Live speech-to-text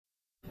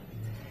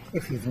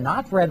If you've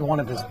not read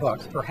one of his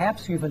books,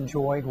 perhaps you've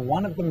enjoyed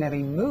one of the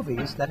many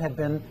movies that have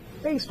been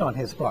based on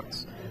his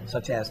books,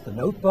 such as The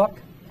Notebook,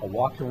 A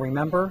Walk to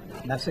Remember,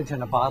 Message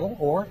in a Bottle,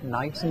 or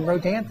Nights in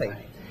Rodanthe.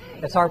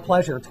 It's our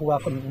pleasure to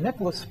welcome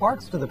Nicholas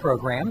Sparks to the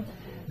program.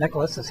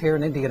 Nicholas is here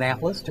in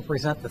Indianapolis to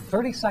present the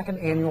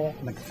 32nd Annual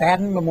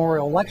McFadden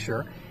Memorial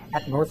Lecture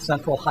at North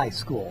Central High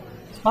School,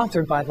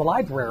 sponsored by the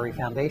Library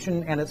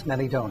Foundation and its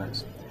many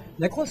donors.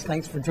 Nicholas,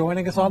 thanks for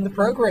joining us on the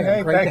program.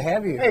 Hey, Great to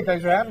have you. Hey,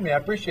 thanks for having me. I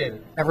appreciate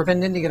it. Ever been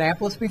to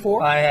Indianapolis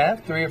before? I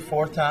have 3 or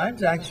 4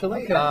 times,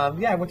 actually. Okay.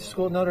 I went to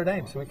school at Notre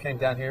Dame, so we came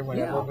down here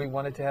whenever we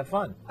wanted to have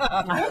fun.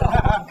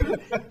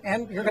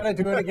 And you're going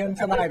to do it again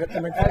tonight at the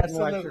McFadden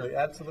Lecture.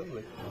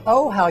 Absolutely.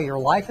 Oh, how your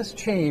life has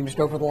changed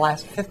over the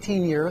last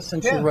 15 years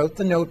since you wrote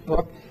The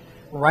Notebook.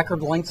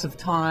 Record lengths of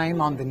time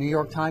on the New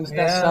York Times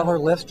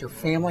bestseller list. Your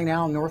family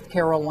now in North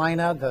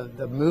Carolina.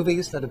 The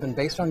movies that have been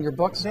based on your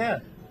books. Yeah.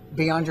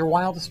 Beyond your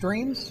wildest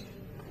dreams?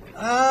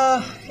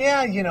 I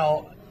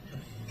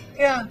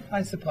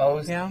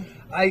suppose. Yeah.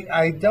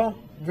 I don't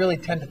really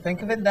tend to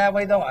think of it that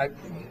way, though. I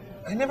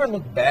never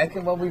look back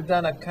at what we've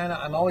done.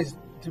 I'm always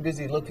too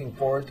busy looking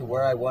forward to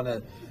where I want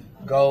to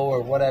go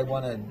or what I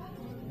want to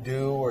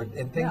do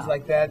and things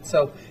like that.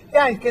 So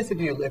I guess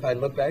if I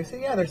look back, I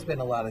say there's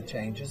been a lot of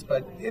changes,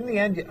 but in the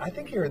end, I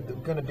think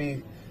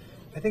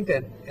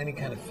that any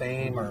kind of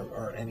fame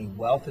or any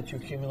wealth that you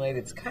accumulate,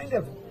 it's kind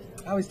of,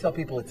 I always tell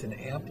people it's an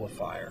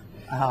amplifier.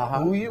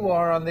 Who you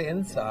are on the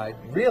inside,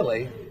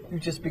 really, you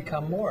just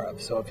become more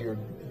of. So if you're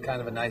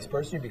kind of a nice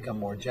person, you become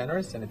more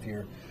generous, and if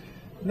you're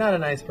not a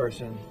nice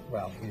person,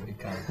 well, you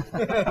become.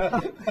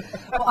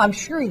 Well, I'm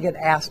sure you get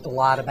asked a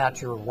lot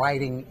about your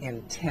writing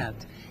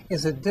intent.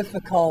 Is it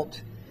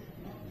difficult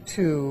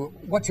to,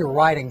 what you're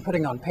writing,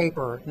 putting on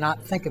paper,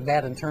 not think of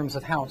that in terms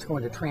of how it's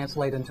going to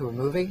translate into a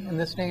movie in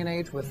this day and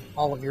age with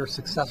all of your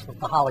success with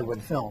the Hollywood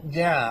film?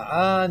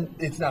 Yeah,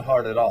 it's not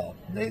hard at all.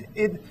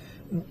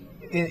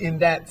 In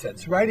that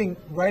sense, writing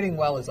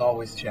well is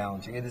always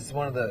challenging. It is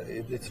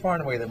it's far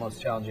and away the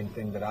most challenging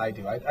thing that I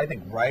do. I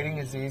think writing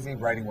is easy.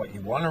 Writing what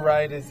you want to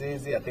write is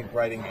easy. I think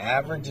writing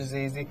average is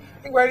easy.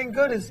 I think writing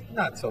good is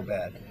not so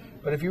bad.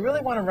 But if you really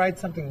want to write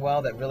something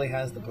well that really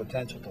has the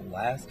potential to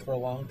last for a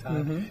long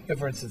time, if,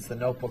 for instance, The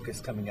Notebook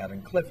is coming out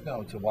in Cliff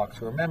Notes, A Walk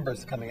to Remember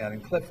is coming out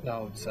in Cliff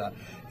Notes,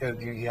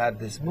 you have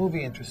this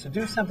movie interest, to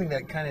do something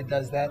that kind of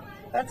does that,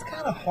 that's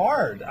kind of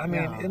hard. I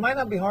mean, it might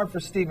not be hard for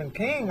Stephen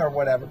King or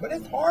whatever, but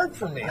it's hard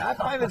for me. I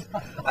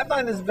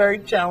find this very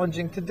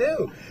challenging to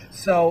do.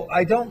 So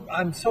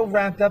I'm so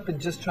wrapped up in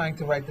just trying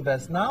to write the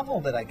best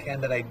novel that I can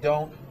that I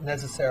don't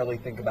necessarily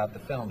think about the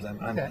films.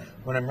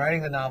 When I'm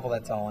writing the novel,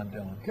 that's all I'm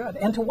doing. Good.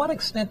 And to what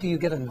extent do you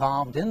get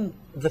involved in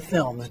the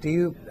films? Do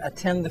you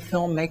attend the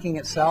filmmaking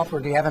itself, or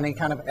do you have any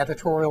kind of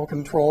editorial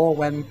control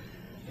when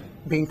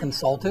being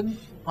consulted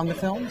on the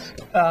films?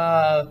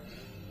 I'll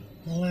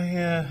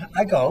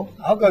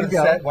go to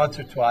the set once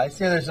or twice.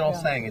 There's an old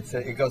saying.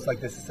 It goes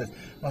like this. It says,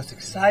 most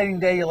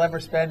exciting day you'll ever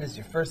spend is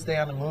your first day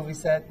on a movie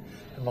set.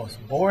 The most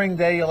boring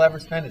day you'll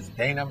ever spend is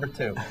day number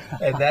 2.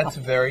 And that's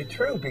very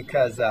true,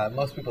 because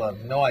most people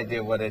have no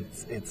idea what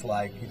it's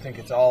like. You think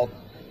it's all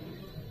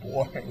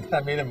boring.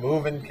 I mean,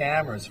 moving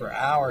cameras for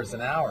hours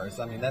and hours.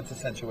 I mean, that's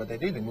essentially what they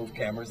do. They move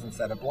cameras and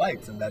set up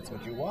lights, and that's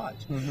what you watch.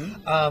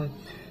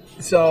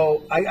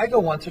 So I go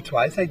once or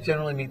twice. I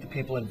generally meet the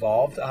people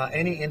involved.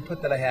 Any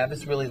input that I have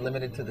is really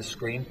limited to the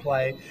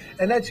screenplay,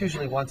 and that's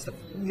usually once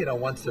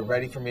they're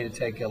ready for me to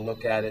take a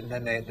look at it, and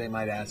then they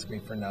might ask me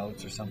for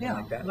notes or something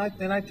like that. And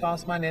then I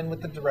toss mine in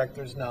with the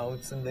director's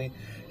notes and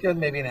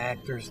maybe an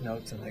actor's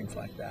notes and things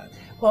like that.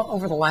 Well,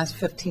 over the last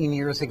 15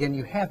 years, again,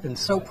 you have been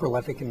so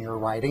prolific in your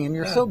writing, and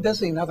you're so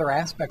busy in other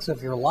aspects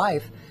of your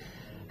life.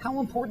 How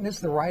important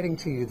is the writing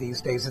to you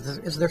these days?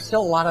 Is there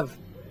still a lot of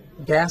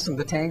gas in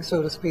the tank,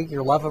 so to speak?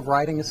 Your love of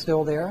writing is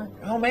still there?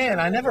 Oh man,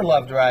 I never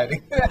loved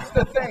writing. That's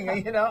the thing.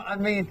 I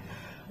mean,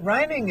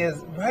 writing,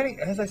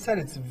 as I said,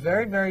 it's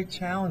very, very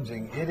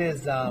challenging. It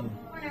is,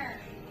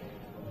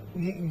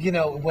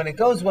 when it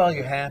goes well,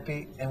 you're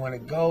happy, and when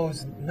it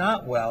goes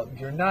not well,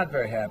 you're not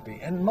very happy.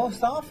 And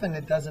most often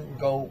it doesn't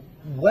go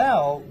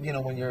well,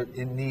 when you're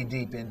knee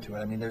deep into it.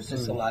 I mean, there's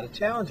just a lot of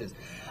challenges.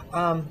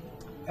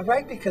 I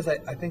write because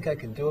I think I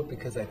can do it,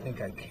 because I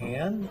think I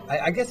can.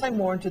 I guess I'm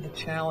more into the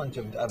challenge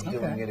of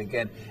doing it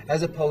again,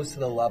 as opposed to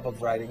the love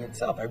of writing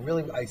itself.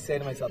 I say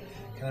to myself,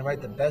 can I write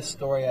the best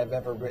story I've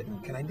ever written?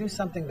 Can I do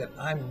something that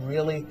I'm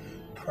really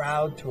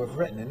proud to have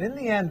written? And in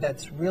the end,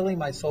 that's really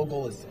my sole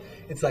goal.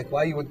 It's like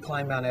why you would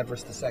climb Mount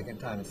Everest the second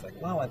time. It's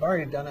like, well, I've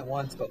already done it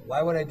once, but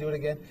why would I do it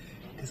again?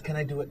 Because can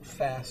I do it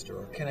faster,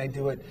 or can I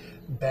do it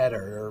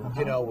better,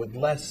 or with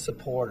less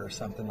support or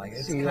something like that?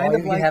 It's kind of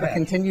like you have that. A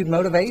continued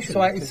motivation.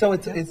 So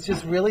it's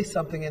just really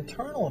something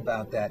internal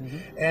about that.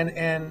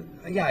 And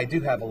I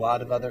do have a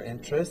lot of other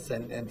interests,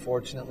 and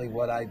fortunately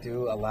what I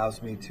do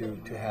allows me to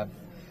have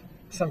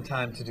some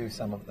time to do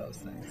some of those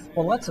things.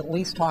 Well, let's at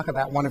least talk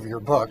about one of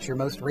your books, your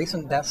most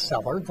recent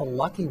bestseller, The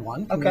Lucky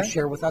One. Can you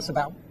share with us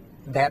about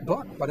that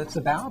book, what it's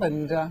about,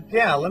 and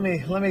yeah, let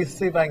me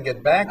see if I can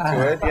get back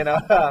to it.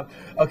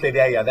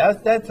 Okay, yeah,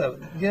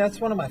 that's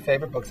one of my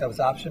favorite books. That was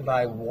optioned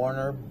by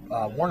Warner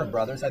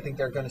Brothers. I think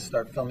they're going to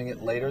start filming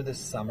it later this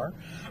summer.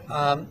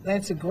 And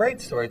it's a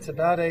great story. It's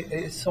about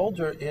a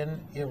soldier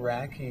in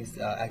Iraq. He's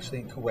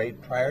actually in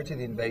Kuwait prior to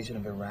the invasion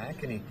of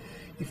Iraq, and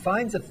he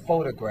finds a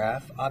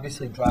photograph,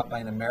 obviously dropped by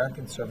an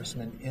American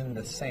serviceman in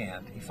the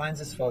sand. He finds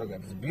this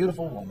photograph. It's a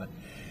beautiful woman.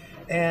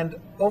 And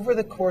over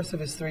the course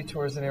of his 3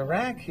 tours in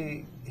Iraq,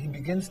 he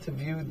begins to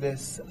view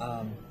this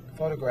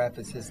photograph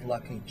as his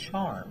lucky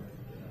charm,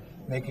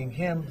 making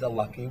him the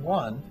lucky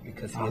one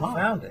because he had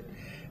found it.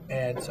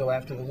 And so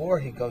after the war,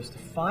 he goes to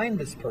find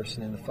this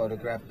person in the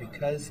photograph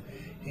because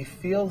he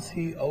feels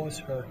he owes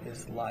her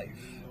his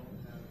life.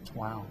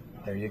 Wow.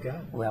 There you go.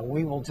 Well,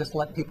 we will just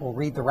let people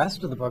read the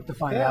rest of the book to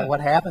find out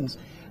what happens.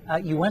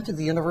 You went to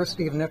the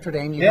University of Notre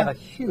Dame. You had a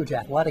huge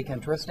athletic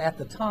interest. At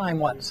the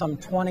time, some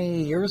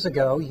 20 years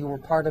ago, you were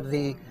part of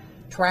the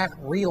track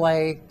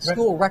relay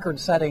school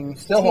record-setting team.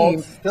 Still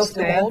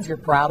holds. You're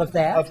proud of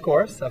that? Of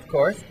course.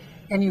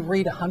 And you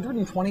read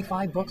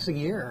 125 books a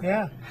year.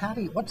 Yeah.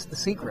 What's the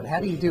secret?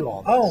 How do you do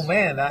all this? Oh,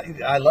 man,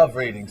 I love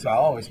reading, so I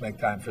always make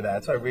time for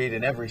that. So I read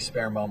in every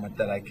spare moment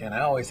that I can.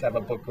 I always have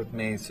a book with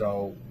me,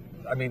 so...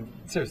 I mean,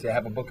 seriously, I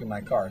have a book in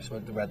my car, so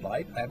at the red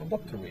light, I have a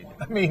book to read.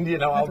 I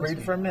mean, I'll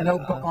read for a minute. No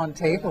book on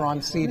tape or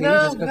on CD?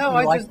 No,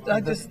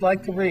 I just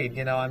like to read.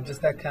 I'm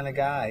just that kind of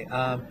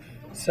guy.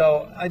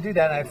 So I do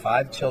that. I have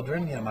 5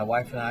 children. My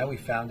wife and I, we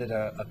founded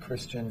a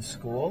Christian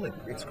school.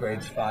 It's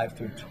grades 5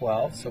 through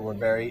 12, so we're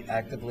very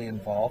actively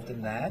involved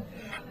in that.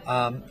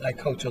 I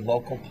coach a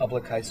local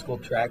public high school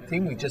track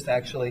team.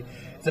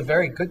 It's a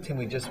very good team.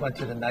 We just went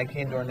to the Nike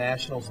Indoor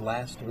Nationals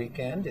last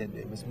weekend.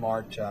 It was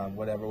March,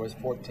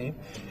 14th.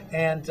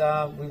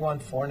 And we won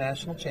 4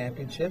 national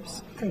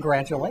championships.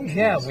 Congratulations.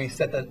 Yeah, we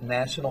set the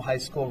national high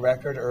school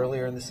record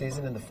earlier in the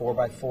season in the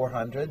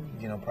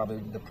 4x400,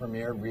 probably the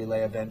premier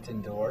relay event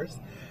indoors.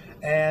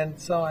 And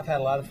so I've had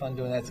a lot of fun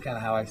doing that. It's kind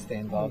of how I stay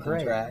involved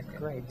in track.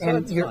 Great. So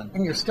it's fun.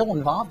 And you're still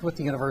involved with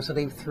the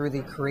university through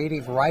the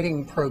creative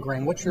writing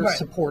program. What's your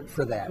support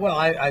for that? Well,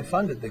 I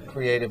funded the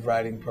creative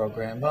writing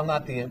program. Well,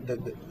 not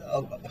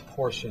a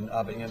portion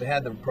of it. They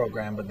had the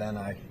program, but then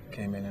I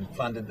came in and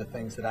funded the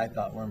things that I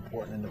thought were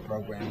important in the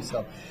program.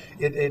 So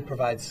it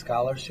provides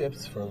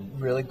scholarships for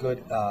really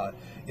good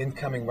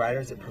incoming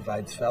writers. It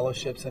provides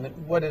fellowships. And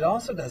what it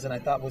also does, and I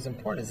thought was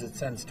important, is it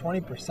sends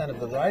 20% of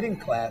the writing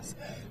class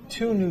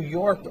to New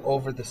York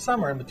over the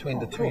summer in between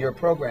the 2-year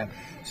program.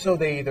 So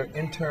they either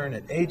intern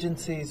at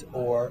agencies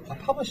or a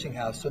publishing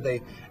house, so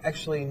they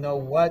actually know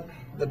what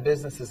the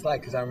business is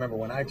like. Because I remember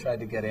when I tried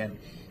to get in,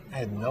 I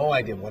had no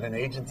idea what an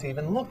agency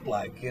even looked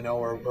like,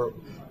 or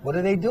what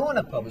do they do in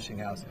a publishing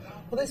house?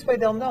 Well, this way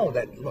they'll know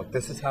that, look,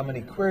 this is how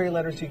many query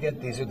letters you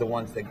get. These are the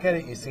ones that get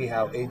it. You see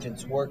how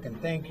agents work and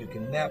think. You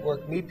can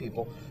network, meet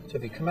people. So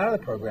if you come out of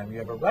the program,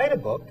 you ever write a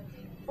book,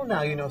 well,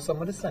 now you know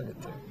someone to send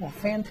it to. Well,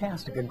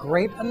 fantastic.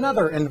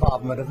 Another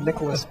involvement of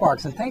Nicholas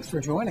Sparks. And thanks for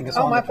joining us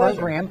on the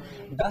program.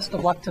 Best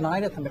of luck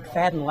tonight at the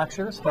McFadden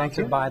Lecture,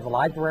 sponsored by the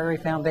Library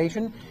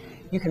Foundation.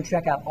 You can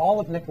check out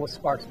all of Nicholas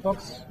Sparks'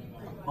 books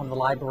on the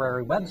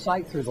library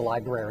website through the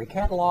library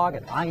catalog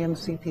at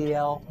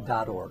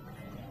imcpl.org.